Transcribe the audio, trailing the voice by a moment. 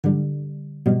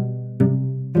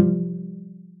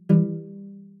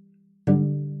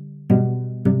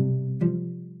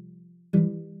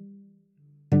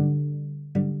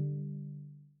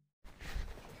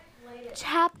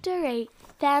great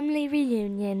family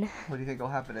reunion. What do you think will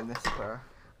happen in this, Clara?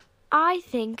 I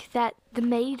think that the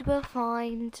maid will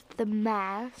find the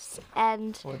mouse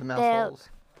and Or the mouse holes.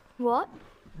 What?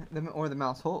 Or the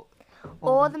mouse hole.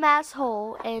 Or the mouse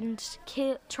hole and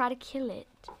try to kill it.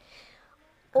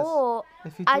 Or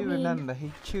if you do remember,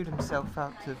 he chewed himself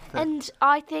out of the... And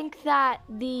I think that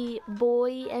the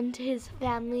boy and his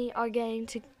family are going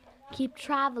to keep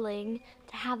traveling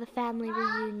to have a family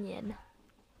reunion.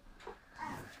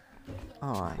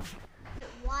 Alright.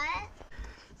 What?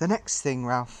 The next thing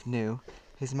Ralph knew,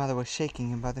 his mother was shaking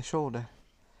him by the shoulder.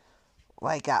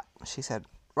 "Wake up," she said.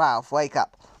 "Ralph, wake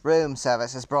up. Room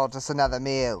service has brought us another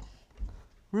meal."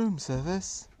 "Room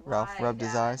service?" Ralph rubbed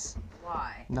his eyes.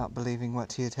 Why? Not believing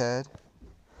what he had heard.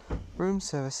 "Room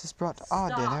service has brought our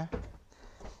dinner."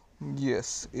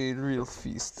 "Yes, a real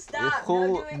feast. Stop, A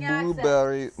whole no doing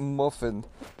blueberry accents. muffin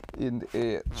and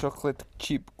a chocolate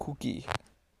chip cookie,"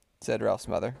 said Ralph's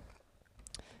mother.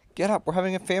 "Get up, we're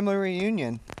having a family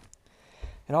reunion."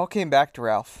 It all came back to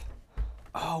Ralph.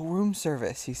 "Oh, room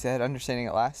service," he said, understanding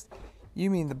at last. "You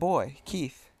mean the boy,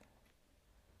 Keith."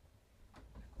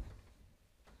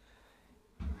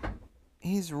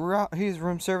 He's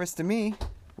room service to me."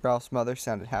 Ralph's mother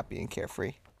sounded happy and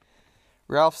carefree.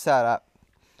 Ralph sat up.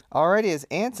 Already his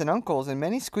aunts and uncles and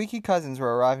many squeaky cousins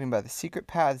were arriving by the secret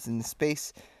paths in the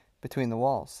space between the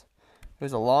walls. It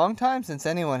was a long time since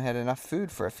anyone had enough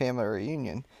food for a family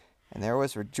reunion, and there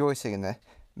was rejoicing in the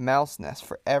mouse nest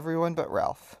for everyone but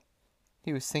Ralph.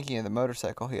 He was thinking of the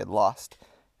motorcycle he had lost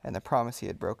and the promise he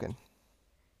had broken.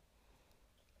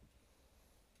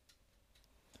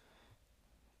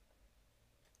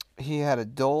 He had a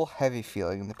dull, heavy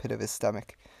feeling in the pit of his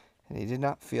stomach, and he did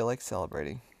not feel like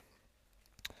celebrating.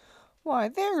 "Why,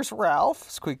 there's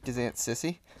Ralph," squeaked his Aunt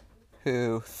Sissy,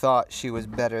 who thought she was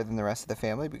better than the rest of the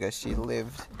family because she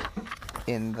lived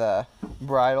in the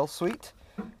bridal suite,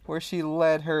 where she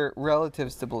led her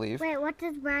relatives to believe. Wait, what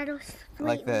does bridal suite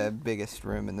Like the biggest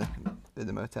room in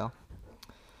the motel.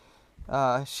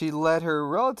 She led her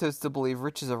relatives to believe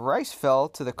riches of rice fell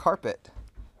to the carpet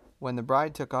when the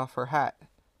bride took off her hat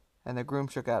and the groom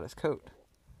shook out his coat.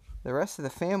 The rest of the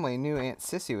family knew Aunt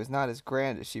Sissy was not as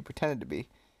grand as she pretended to be,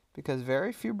 because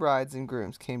very few brides and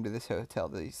grooms came to this hotel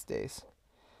these days.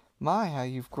 "My, how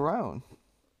you've grown."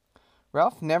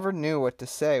 Ralph never knew what to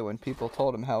say when people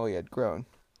told him how he had grown.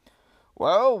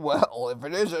 Well, if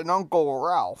it isn't Uncle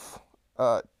Ralph.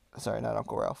 Sorry, not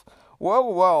Uncle Ralph.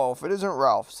 Well, if it isn't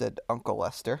Ralph," said Uncle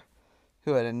Lester,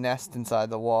 who had a nest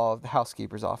inside the wall of the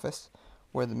housekeeper's office,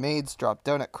 where the maids dropped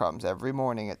donut crumbs every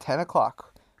morning at 10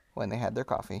 o'clock when they had their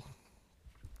coffee.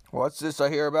 "What's this I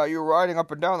hear about you riding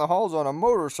up and down the halls on a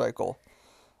motorcycle?"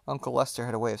 Uncle Lester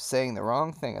had a way of saying the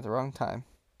wrong thing at the wrong time.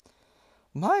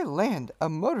 "My land, a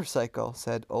motorcycle,"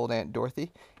 said old Aunt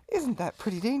Dorothy. "Isn't that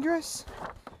pretty dangerous?"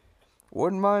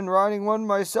 "Wouldn't mind riding one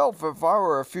myself if I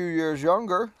were a few years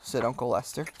younger," said Uncle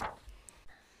Lester.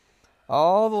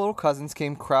 All the little cousins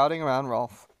came crowding around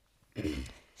Ralph.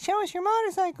 "Show us your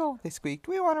motorcycle," they squeaked.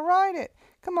 "We want to ride it.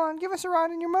 Come on, give us a ride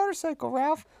on your motorcycle,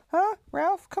 Ralph. Huh,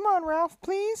 Ralph? Come on, Ralph,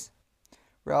 please."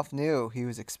 Ralph knew he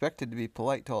was expected to be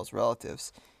polite to all his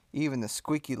relatives, even the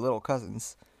squeaky little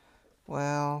cousins.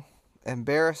 Well,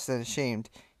 embarrassed and ashamed,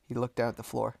 he looked down at the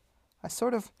floor. "I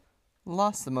sort of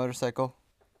lost the motorcycle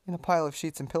in a pile of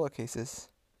sheets and pillowcases."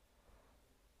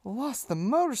 "Lost the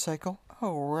motorcycle?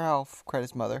 Oh, Ralph," cried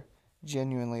his mother,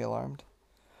 genuinely alarmed.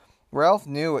 Ralph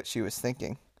knew what she was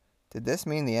thinking. Did this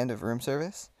mean the end of room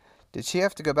service? Did she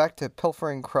have to go back to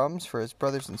pilfering crumbs for his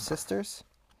brothers and sisters?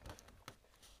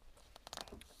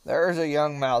 "There's a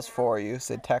young mouse for you,"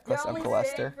 said tactless Uncle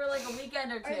Lester. For like a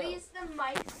weekend or two. Are these the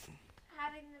mice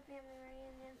having the family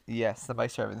reunion? Yes, the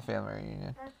mice are having the family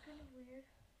reunion. That's kind of weird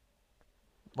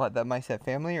What, the mice have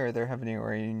family or they're having a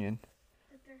reunion?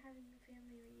 that they're having the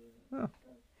family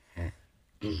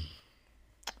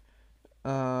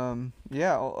reunion.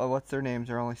 Yeah, what's their names?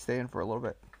 They're only staying for a little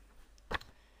bit.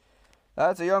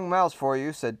 "That's a young mouse for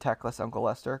you," said tactless Uncle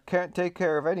Lester. "Can't take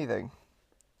care of anything."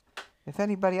 "If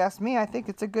anybody asks me, I think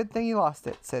it's a good thing you lost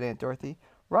it," said Aunt Dorothy.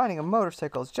 "Riding a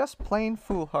motorcycle is just plain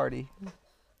foolhardy."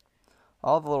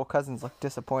 All the little cousins looked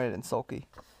disappointed and sulky.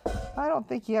 "I don't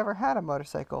think he ever had a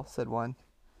motorcycle," said one.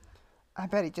 "I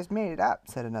bet he just made it up,"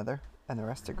 said another, and the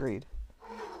rest agreed.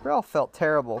 Ralph felt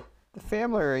terrible. The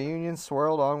family reunion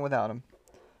swirled on without him.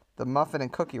 The muffin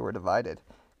and cookie were divided.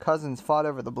 Cousins fought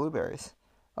over the blueberries.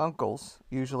 Uncles,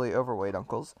 usually overweight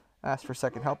uncles, asked for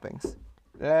second helpings.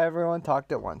 Everyone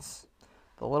talked at once.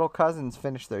 The little cousins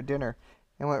finished their dinner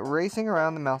and went racing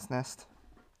around the mouse nest.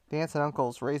 The aunts and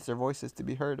uncles raised their voices to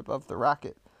be heard above the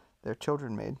racket their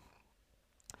children made.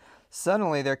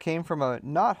 Suddenly there came from a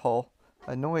knothole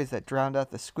a noise that drowned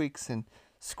out the squeaks and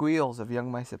squeals of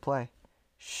young mice at play.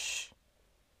 Shh!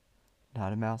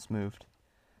 Not a mouse moved.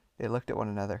 They looked at one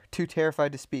another, too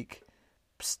terrified to speak.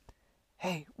 Psst!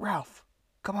 Hey, Ralph!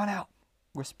 Come on out!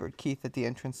 Whispered Keith at the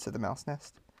entrance to the mouse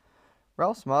nest.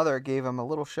 Ralph's mother gave him a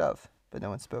little shove, but no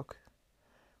one spoke.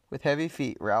 With heavy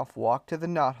feet, Ralph walked to the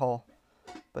knothole,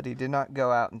 but he did not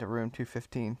go out into room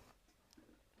 215.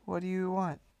 What do you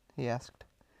want? He asked.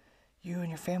 You and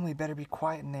your family better be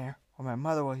quiet in there, or my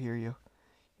mother will hear you.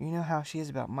 You know how she is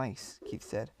about mice, Keith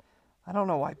said. I don't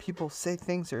know why people say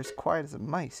things are as quiet as the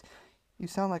mice. You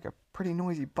sound like a pretty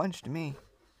noisy bunch to me.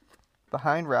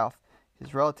 Behind Ralph,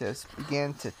 his relatives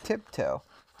began to tiptoe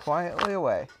quietly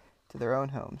away to their own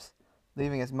homes,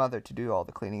 leaving his mother to do all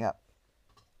the cleaning up.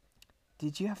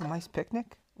 Did you have a mice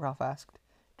picnic? Ralph asked,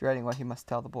 dreading what he must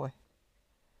tell the boy.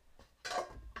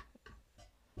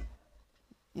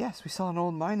 Yes, we saw an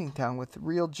old mining town with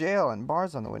real jail and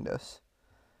bars on the windows.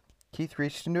 Keith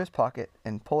reached into his pocket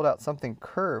and pulled out something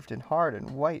curved and hard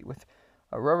and white with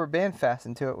a rubber band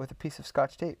fastened to it with a piece of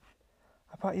Scotch tape.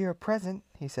 I brought you a present,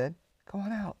 he said. Come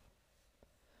on out.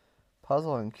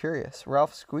 Puzzled and curious,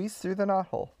 Ralph squeezed through the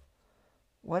knothole.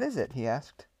 What is it? He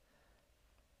asked.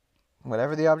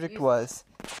 Whatever the object was,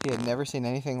 he had never seen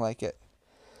anything like it.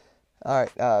 All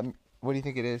right, what do you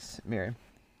think it is, Miriam?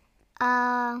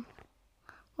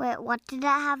 Wait, what did it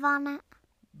have on it?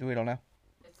 We don't know.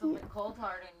 It's something cold,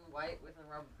 hard, and white with a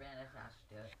rubber band attached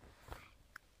to it.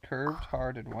 Curved,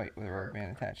 hard, and white with a rubber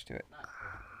band attached to it. Not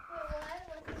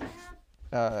What does it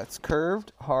have? It's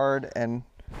curved, hard, and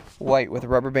white with a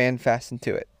rubber band fastened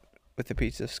to it with a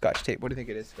piece of Scotch tape. What do you think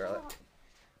it is, Scarlett?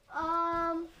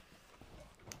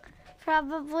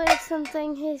 Probably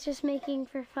something he's just making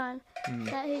for fun.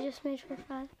 That he just made for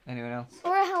fun. Anyone else?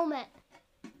 Or a helmet.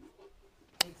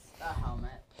 It's a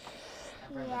helmet.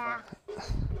 Yeah.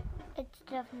 It's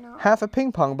definitely. Half a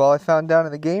ping pong ball I found down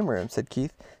in the game room, said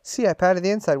Keith. See, I padded the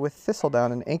inside with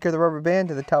thistledown and anchored the rubber band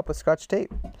to the top with Scotch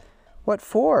tape. What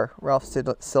for? Ralph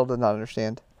still did not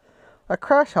understand. A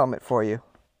crash helmet for you.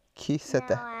 Keith set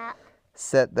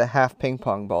the half ping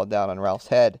pong ball down on Ralph's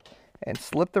head and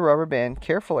slipped the rubber band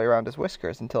carefully around his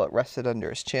whiskers until it rested under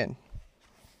his chin.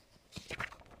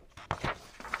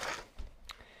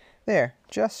 There,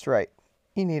 just right.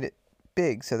 You need it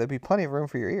big so there'll be plenty of room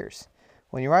for your ears.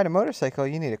 When you ride a motorcycle,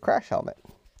 you need a crash helmet.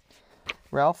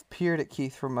 Ralph peered at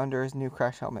Keith from under his new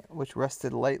crash helmet, which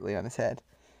rested lightly on his head.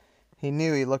 He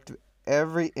knew he looked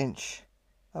every inch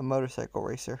a motorcycle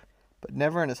racer, but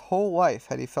never in his whole life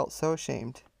had he felt so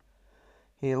ashamed.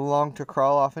 He longed to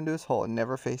crawl off into his hole and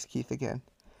never face Keith again.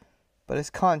 But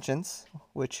his conscience,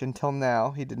 which until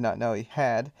now he did not know he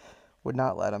had, would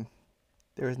not let him.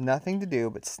 There was nothing to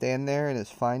do but stand there in his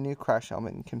fine new crash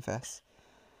helmet and confess.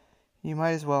 You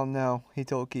might as well know, he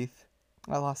told Keith.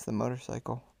 I lost the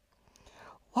motorcycle.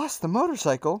 Lost the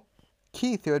motorcycle?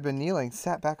 Keith, who had been kneeling,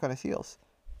 sat back on his heels.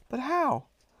 But how?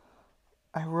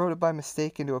 I rode it by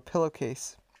mistake into a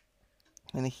pillowcase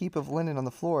and a heap of linen on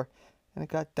the floor, and it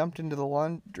got dumped into the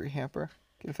laundry hamper,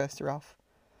 confessed Ralph.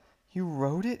 You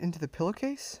rode it into the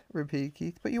pillowcase? Repeated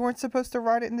Keith. But you weren't supposed to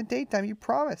ride it in the daytime. You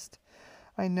promised.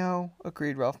 I know,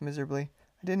 agreed Ralph miserably.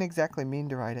 I didn't exactly mean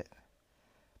to ride it.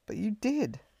 But you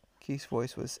did. Keith's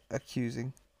voice was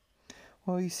accusing.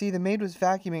 Well, you see, the maid was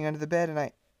vacuuming under the bed and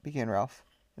I... began Ralph,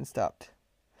 and stopped.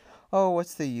 Oh,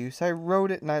 what's the use? I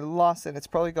rode it and I lost it, and it's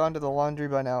probably gone to the laundry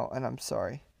by now, and I'm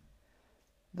sorry.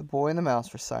 The boy and the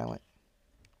mouse were silent.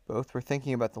 Both were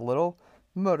thinking about the little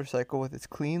motorcycle with its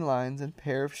clean lines and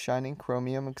pair of shining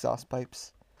chromium exhaust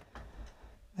pipes.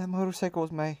 That motorcycle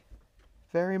was my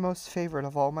very most favorite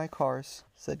of all my cars,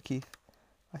 said Keith.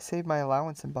 I saved my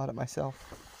allowance and bought it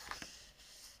myself.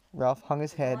 Ralph hung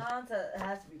his head. It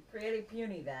has to be pretty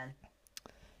puny then.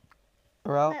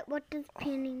 Ralph? Wait, what does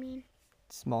puny mean?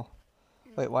 Small.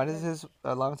 Wait, why does his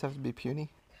allowance have to be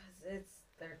puny? Because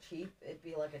they're cheap. It'd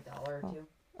be like $1 or $2.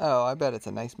 Oh, I bet it's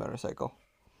a nice motorcycle.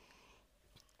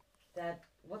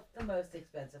 What's the most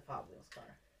expensive Hot Wheels car?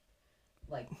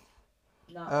 Like,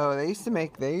 not. Oh, they used to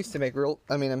make real.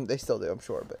 I mean, they still do, I'm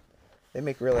sure, but they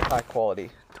make really high quality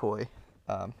toy.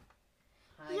 Yeah,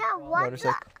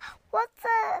 motorcycle. what's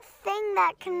a thing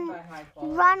that can High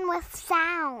quality. run with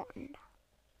sound?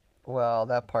 Well,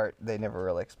 that part they never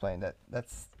really explained it.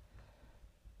 That's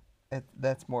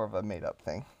more of a made up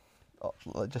thing,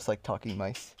 just like talking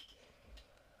mice.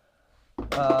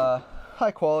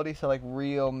 High quality, so like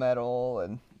real metal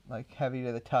and like heavy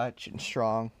to the touch and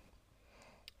strong.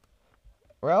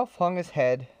 Ralph hung his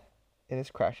head in his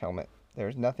crash helmet. There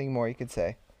was nothing more he could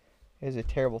say. It was a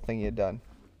terrible thing he had done.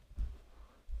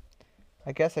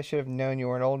 I guess I should have known you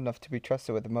weren't old enough to be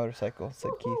trusted with a motorcycle,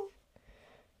 said Keith.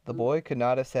 The boy could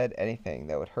not have said anything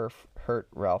that would hurt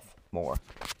Ralph more.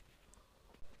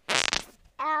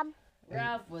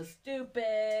 Ralph was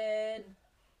stupid.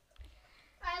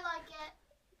 I like it.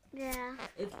 Yeah.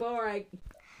 It's boring.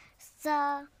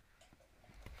 So.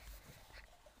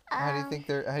 How do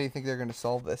you think they're going to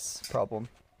solve this problem?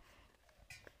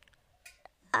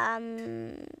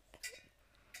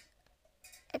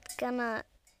 It's gonna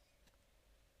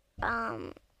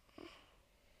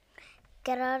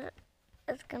get out.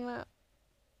 It's gonna.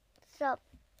 So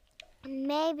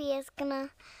maybe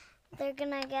they're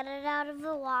gonna get it out of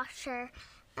the washer,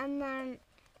 and then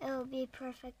it will be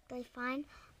perfectly fine.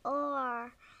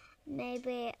 Or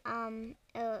maybe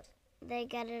they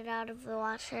get it out of the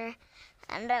washer,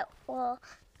 and it will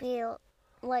be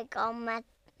like all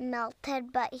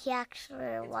melted, but he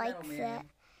actually likes it.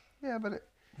 Yeah, but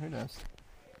who knows?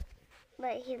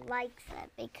 But he likes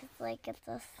it because, like, it's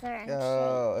a certain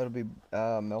Oh, it'll be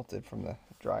melted from the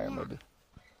dryer, Yeah. maybe.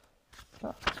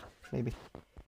 Oh, maybe.